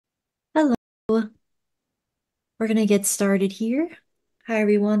We're going to get started here. Hi,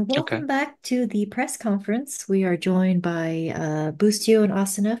 everyone. Okay. Welcome back to the press conference. We are joined by Boostio and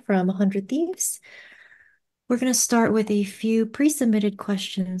Asuna from 100 Thieves. We're going to start with a few pre-submitted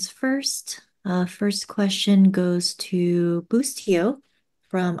questions first. First question goes to Boostio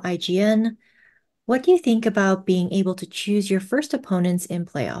from IGN. What do you think about being able to choose your first opponents in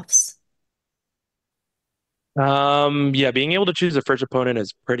playoffs? Yeah, being able to choose a first opponent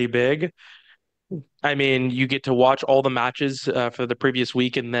is pretty big. I mean, you get to watch all the matches for the previous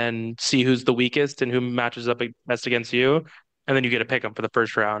week and then see who's the weakest and who matches up best against you. And then you get to pick them for the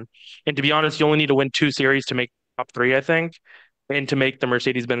first round. And to be honest, you only need to win two series to make top three, I think, and to make the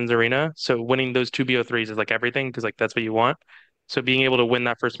Mercedes-Benz Arena. So winning those two BO3s is like everything because like that's what you want. So being able to win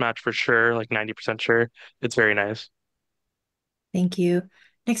that first match for sure, like 90% sure, it's very nice. Thank you.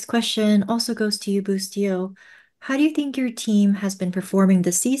 Next question also goes to you, Boostio. How do you think your team has been performing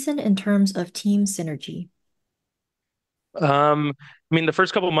this season in terms of team synergy? I mean, the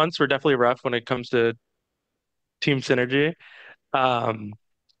first couple months were definitely rough when it comes to team synergy. Um,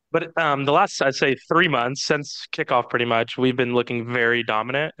 but the last, I'd say, 3 months since kickoff, pretty much, we've been looking very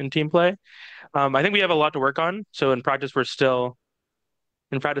dominant in team play. I think we have a lot to work on. So in practice we're still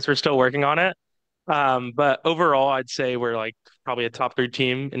working on it. But overall, I'd say we're like probably a top three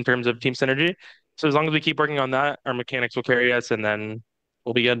team in terms of team synergy. So as long as we keep working on that, our mechanics will carry us, and then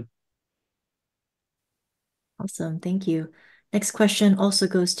we'll be good. Awesome. Thank you. Next question also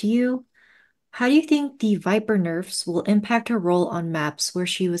goes to you. How do you think the Viper nerfs will impact her role on maps where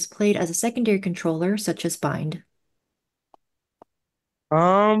she was played as a secondary controller, such as Bind?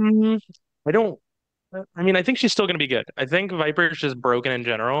 Um, I don't. I mean, I think she's still going to be good. I think Viper is just broken in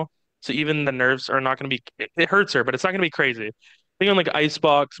general. So even the nerfs are not going to be, it hurts her, but it's not going to be crazy. I think on like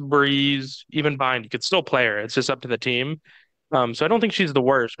Icebox, Breeze, even Bind, you could still play her. It's just up to the team. So I don't think she's the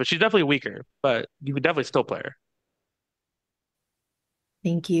worst, but she's definitely weaker, but you could definitely still play her.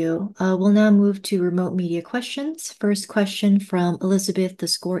 Thank you. We'll now move to remote media questions. First question from Elizabeth, the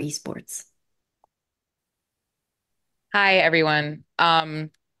Score Esports. Hi, everyone.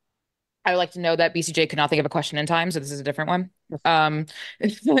 I would like to know that BCJ could not think of a question in time, so this is a different one. Um,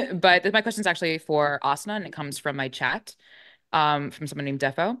 but my question is actually for Asna, and it comes from my chat, from someone named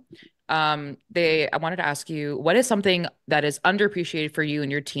Defo. I wanted to ask you, what is something that is underappreciated for you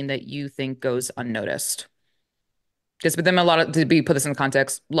and your team that you think goes unnoticed? Just with them, a lot of to be put this in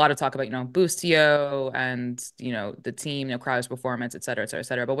context, a lot of talk about, Boostio and, the team, crowd's performance, et cetera, et cetera, et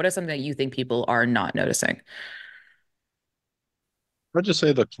cetera. But what is something that you think people are not noticing? I'd just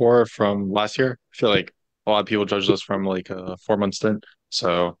say the core from last year. I feel like a lot of people judged us from like a 4 month stint.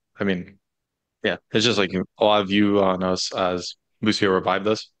 So, I mean, yeah, it's just like a lot of view on us as Lucio revived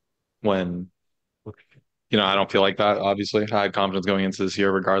us when, I don't feel like that, obviously. I had confidence going into this year,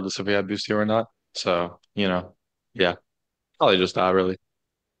 regardless if we had Lucio or not. So, yeah, probably just that, really.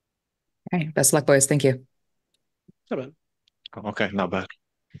 Okay, best of luck, boys. Thank you. Not bad. Oh, okay, not bad.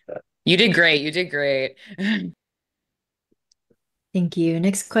 You did great. You did great. Thank you.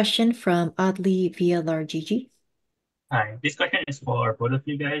 Next question from Adli via Largigi. Hi, this question is for both of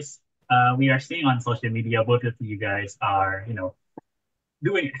you guys. We are seeing on social media both of you guys are,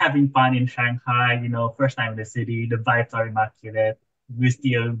 having fun in Shanghai, first time in the city, the vibes are immaculate. We're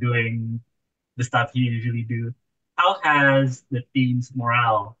still doing the stuff you usually do. How has the team's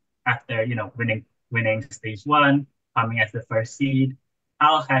morale after, winning stage one, coming as the first seed?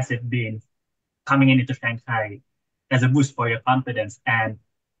 How has it been coming into Shanghai as a boost for your confidence? And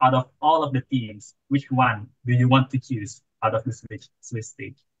out of all of the teams, which one do you want to choose out of the Swiss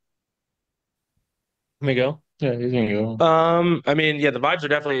stage? Let me go. Yeah, you can go. I mean, yeah, the vibes are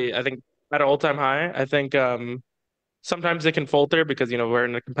definitely, I think, at an all-time high. I think sometimes it can falter because we're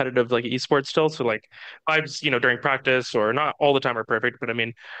in a competitive like esports still, so like vibes during practice or not all the time are perfect, but I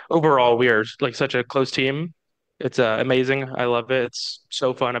mean overall we are like such a close team. It's amazing. I love it. It's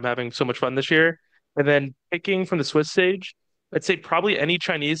so fun. I'm having so much fun this year. And then picking from the Swiss stage, I'd say probably any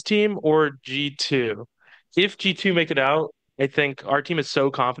Chinese team or G2. If G2 make it out, I think our team is so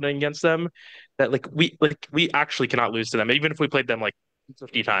confident against them that like we actually cannot lose to them even if we played them like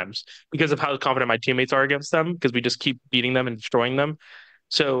 50 times because of how confident my teammates are against them because we just keep beating them and destroying them.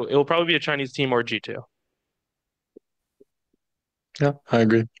 So it will probably be a Chinese team or G2. Yeah, I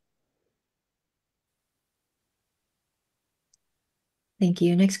agree. Thank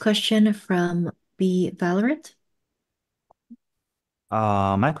you. Next question from B Valorant.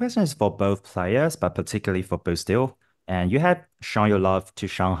 My question is for both players, but particularly for Boostio. And you have shown your love to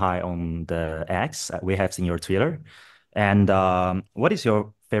Shanghai on the X we have seen your Twitter. And what is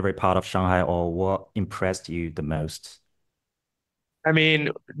your favorite part of Shanghai or what impressed you the most? I mean,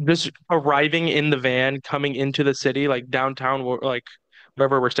 just arriving in the van, coming into the city, like downtown, like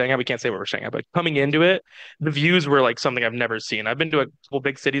wherever we're staying at, we can't say where we're staying at, but coming into it, the views were like something I've never seen. I've been to a couple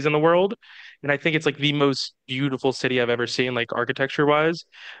big cities in the world, and I think it's like the most beautiful city I've ever seen, like architecture wise.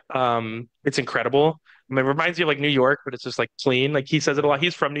 It's incredible. I mean, it reminds you of like New York, but it's just like clean. Like he says it a lot.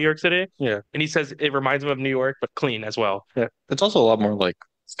 He's from New York City, Yeah. and he says it reminds him of New York, but clean as well. Yeah. It's also a lot more like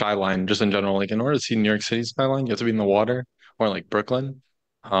skyline just in general. Like in order to see New York City skyline, you have to be in the water or like Brooklyn.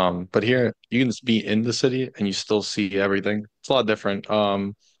 But here you can just be in the city and you still see everything. It's a lot different.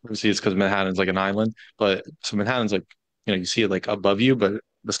 Obviously it's because Manhattan's like an island, but so Manhattan's like, you see it like above you, but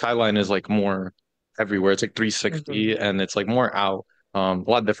the skyline is like more everywhere. It's like 360 and it's like more out. A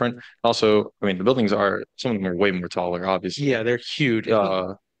lot different. Also, I mean, the buildings are some of them are way more taller, obviously. Yeah, they're huge.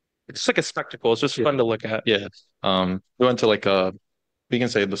 It's like a spectacle. It's just fun to look at. Yeah. We went to like we can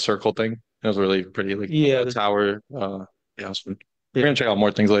say the circle thing. It was really pretty, like Yeah, the tower. Yeah, it was fun. We're gonna check out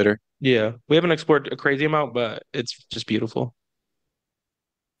more things later. yeah. We haven't explored a crazy amount, but it's just beautiful.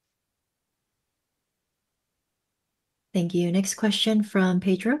 Thank you. Next question from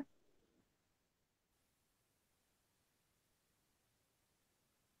Pedro.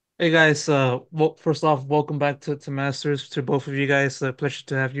 Hey guys, well, first off, welcome back to Masters to both of you guys. A pleasure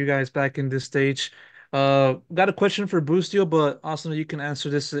to have you guys back in this stage. Got a question for Boostio, but also you can answer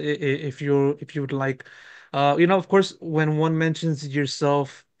this if you would like. Of course, when one mentions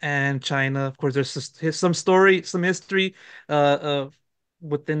yourself and China, of course, there's some story, some history,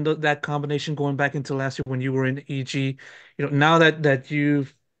 within that combination going back into last year when you were in EG. Now that you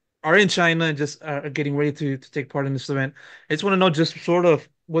are in China and just are getting ready to take part in this event. I just want to know just sort of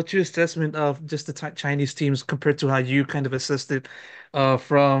what's your assessment of just the Chinese teams compared to how you kind of assessed it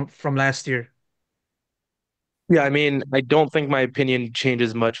from last year. Yeah, I mean, I don't think my opinion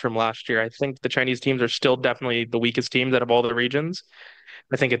changes much from last year. I think the Chinese teams are still definitely the weakest teams out of all the regions.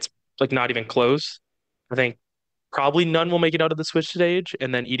 I think it's like not even close. I think probably none will make it out of the Swiss stage,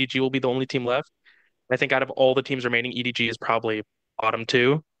 and then EDG will be the only team left. I think out of all the teams remaining, EDG is probably bottom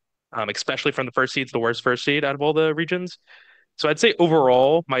two, especially from the first seed's the worst first seed out of all the regions. So I'd say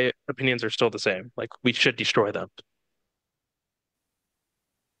overall, my opinions are still the same. Like we should destroy them.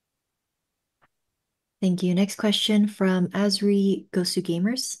 Thank you. Next question from Azri Gosu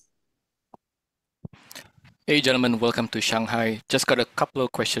Gamers. Hey gentlemen, welcome to Shanghai. Just got a couple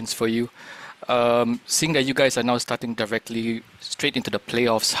of questions for you. Seeing that you guys are now starting directly straight into the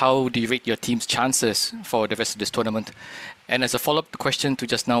playoffs, how do you rate your team's chances for the rest of this tournament? And as a follow-up question to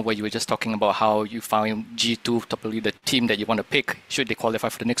just now, where you were just talking about how you found G2 probably the team that you want to pick should they qualify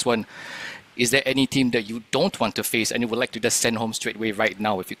for the next one, is there any team that you don't want to face and you would like to just send home straight away right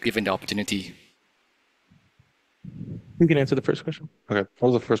now if you're given the opportunity? You can answer the first question. Okay.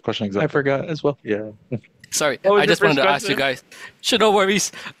 What was the first question exactly? I forgot as well. Yeah. Sorry, What was I your just wanted first to ask you question? guys. Sure, no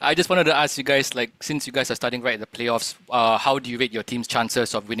worries. I just wanted to ask you guys, like, since you guys are starting right at the playoffs, how do you rate your team's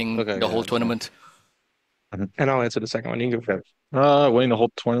chances of winning Okay, the yeah, whole tournament? And I'll answer the second one. You can go first. Winning the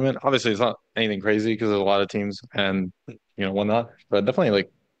whole tournament. Obviously, it's not anything crazy because there's a lot of teams and whatnot. But definitely,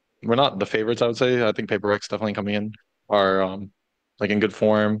 like, we're not the favorites. I would say. I think Paper X definitely coming in are like in good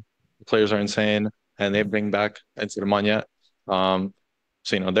form. The players are insane, and they bring back Instead of Manya.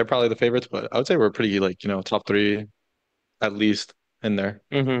 So they're probably the favorites, but I would say we're pretty like top three at least in there.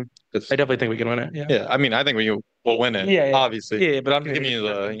 Mm-hmm. It's, I definitely think we can win it. Yeah. yeah, I mean, I think we will win it, Yeah, yeah. obviously. Yeah, yeah, But I'm okay. giving you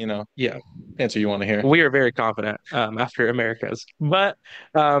the Yeah. answer you want to hear. We are very confident after Americas. But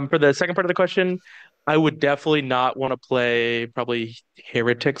for the second part of the question, I would definitely not want to play probably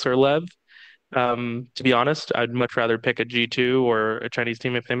Heretics or Lev. To be honest, I'd much rather pick a G2 or a Chinese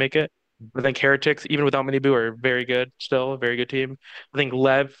team if they make it. I think Heretics, even without Minibu, are very good still, a very good team. I think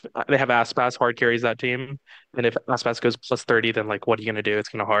Lev, they have Aspas, hard carries that team. And if Aspas goes plus 30, then like what are you gonna do? It's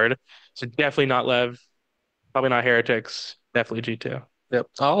gonna hard. So definitely not Lev, probably not Heretics, definitely G2. Yep,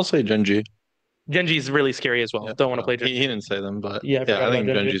 I'll say Genji. Genji is really scary as well. Yeah, Don't want to play Genji. he didn't say them, but Yeah, I yeah, forgot I about think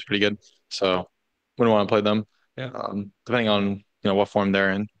Genji. Genji's pretty good. So wouldn't want to play them. Yeah. Depending on what form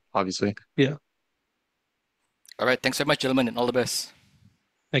they're in, obviously. Yeah. All right, thanks very much, gentlemen, and all the best.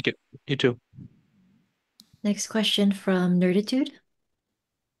 Thank you. You too. Next question from Nerditude.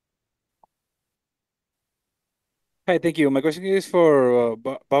 Hi, thank you. My question is for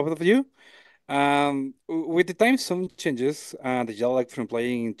both of you. With the time zone changes that you like from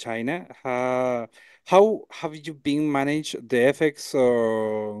playing in China, how have you been managed the effects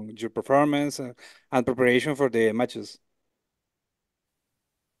on your performance and preparation for the matches?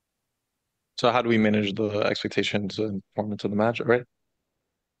 So how do we manage the expectations and performance of the match, right?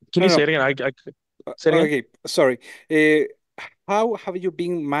 Can No, you say no. it again? I say it again. Okay, sorry. How have you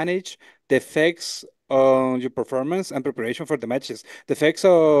been managed the effects on your performance and preparation for the matches, the effects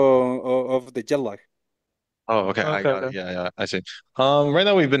of the jet lag. Oh, okay. I got it. Yeah, I see. Right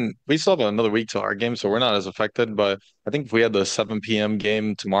now we still have another week to our game, so we're not as affected. But I think if we had the 7 p.m.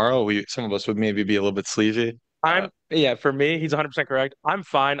 game tomorrow, some of us would maybe be a little bit sleepy. Yeah, for me, he's 100% correct. I'm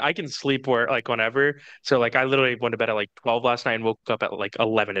fine. I can sleep where like whenever. So like I literally went to bed at like 12 last night and woke up at like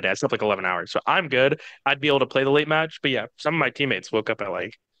 11 today. I slept like 11 hours. So I'm good. I'd be able to play the late match. But yeah, some of my teammates woke up at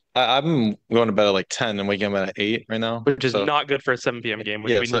like, I'm going to bed at like 10 and waking up at 8 right now. which is So not good for a 7 p.m. game,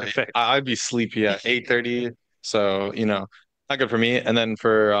 which yeah, we so need to fix. I'd be sleepy at 8:30. So, not good for me. And then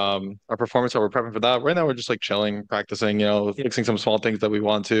for our performance, how we're prepping for that. Right now we're just like chilling, practicing, fixing some small things that we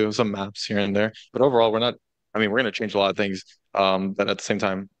want to, some maps here and there. But overall, we're not, I mean, we're gonna change a lot of things. But at the same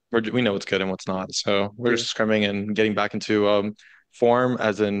time, we know what's good and what's not. So we're just scrimming and getting back into form,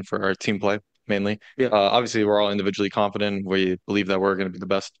 as in for our team play mainly. Yeah. Obviously we're all individually confident. We believe that we're gonna be the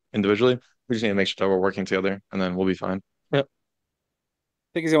best individually. We just need to make sure that we're working together and then we'll be fine. Yep.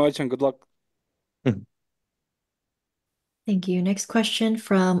 Thank you so much and good luck. Thank you. Next question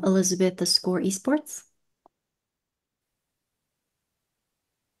from Elizabeth, the Score Esports.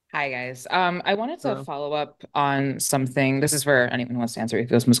 Hi guys. I wanted to follow up on something. This is for anyone who wants to answer if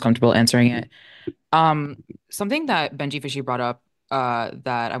feels most comfortable answering it. Something that Benji Fishy brought up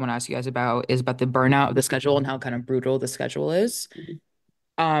that I want to ask you guys about is about the burnout of the schedule and how kind of brutal the schedule is.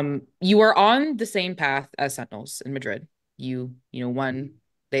 You are on the same path as Sentinels in Madrid.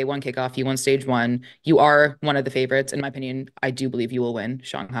 They won kickoff, you won stage one. You are one of the favorites. In my opinion, I do believe you will win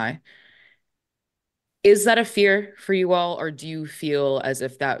Shanghai. Is that a fear for you all, or do you feel as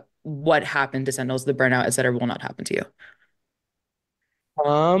if that what happened to Sentinels, the burnout, etc., will not happen to you?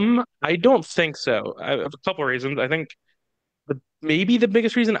 I don't think so. I have a couple of reasons. I think maybe the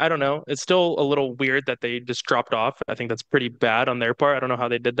biggest reason, I don't know. It's still a little weird that they just dropped off. I think that's pretty bad on their part. I don't know how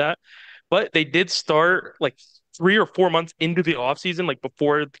they did that. But they did start like 3 or 4 months into the off season, like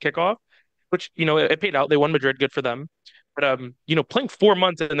before the kickoff, which, it paid out. They won Madrid, good for them. But playing 4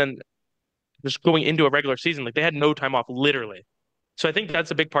 months and then just going into a regular season, like they had no time off, literally. So I think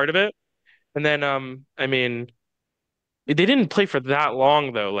that's a big part of it. And then I mean, they didn't play for that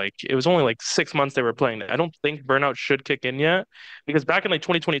long though. Like it was only like 6 months they were playing. I don't think burnout should kick in yet because back in like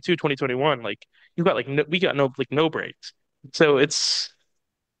 2022, 2021, like you got like we got no breaks. So it's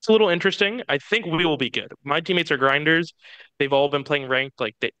a little interesting. I think we will be good. My teammates are grinders. They've all been playing ranked.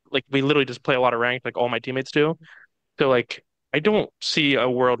 Like we literally just play a lot of ranked, like all my teammates do. So like I don't see a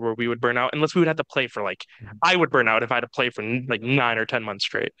world where we would burn out unless we would have to play for like I would burn out if I had to play for like 9 or 10 months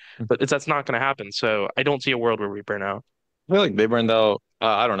straight. But that's not going to happen. So I don't see a world where we burn out. I feel like they burned out.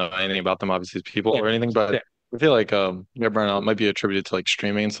 I don't know anything about them, obviously, as people or anything, but I feel like their burnout might be attributed to like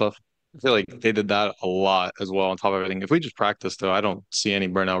streaming and stuff. I feel like they did that a lot as well on top of everything. If we just practice, though, I don't see any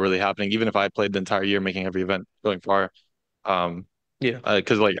burnout really happening, even if I played the entire year making every event going far. Um,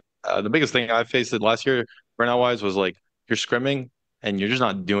 because the biggest thing I faced it last year, burnout wise, was like you're scrimming and you're just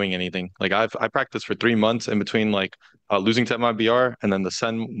not doing anything. Like I practiced for 3 months in between like losing to my BR and then the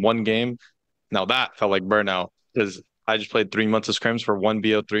Sen one game. Now that felt like burnout because I just played 3 months of scrims for one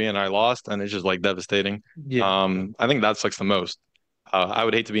BO3 and I lost, and it's just like devastating. Yeah. I think that sucks the most. I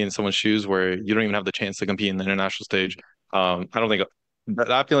would hate to be in someone's shoes where you don't even have the chance to compete in the international stage. I don't think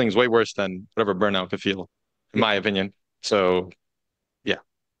that feeling is way worse than whatever burnout could feel, in my opinion. So, yeah.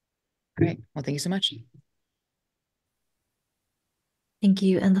 All right. Well, thank you so much. Thank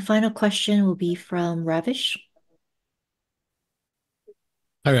you. And the final question will be from Ravish.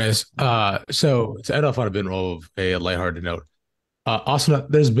 Hi guys. So to end off on a bit of a lighthearted note, Asuna,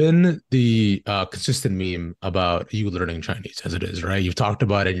 there's been the consistent meme about you learning Chinese as it is, right? You've talked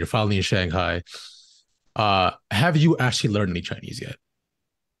about it. You're finally in Shanghai. Have you actually learned any Chinese yet?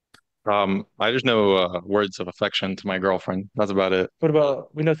 I just know words of affection to my girlfriend. That's about it. What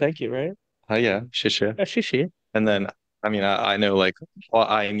about we know thank you, right? Yeah, 谢谢. Shishi. And then, I mean, I know like 我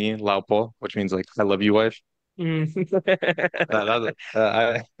爱你, 老婆, which means like I love you, wife. Yeah,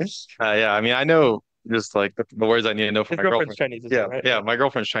 I mean, I know just like the words I need to know for His my girlfriend's girlfriend. Chinese, Yeah, right? yeah, my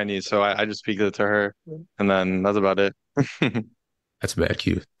girlfriend's Chinese, so I just speak it to her, and then that's about it. That's bad,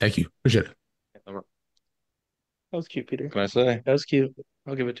 cute. Thank you. Appreciate it. That was cute, Peter. What can I say? That was cute.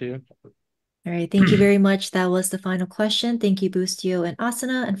 I'll give it to you. All right. Thank you very much. That was the final question. Thank you, Boostio and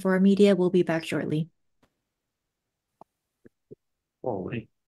Asuna. And for our media, we'll be back shortly. Holy.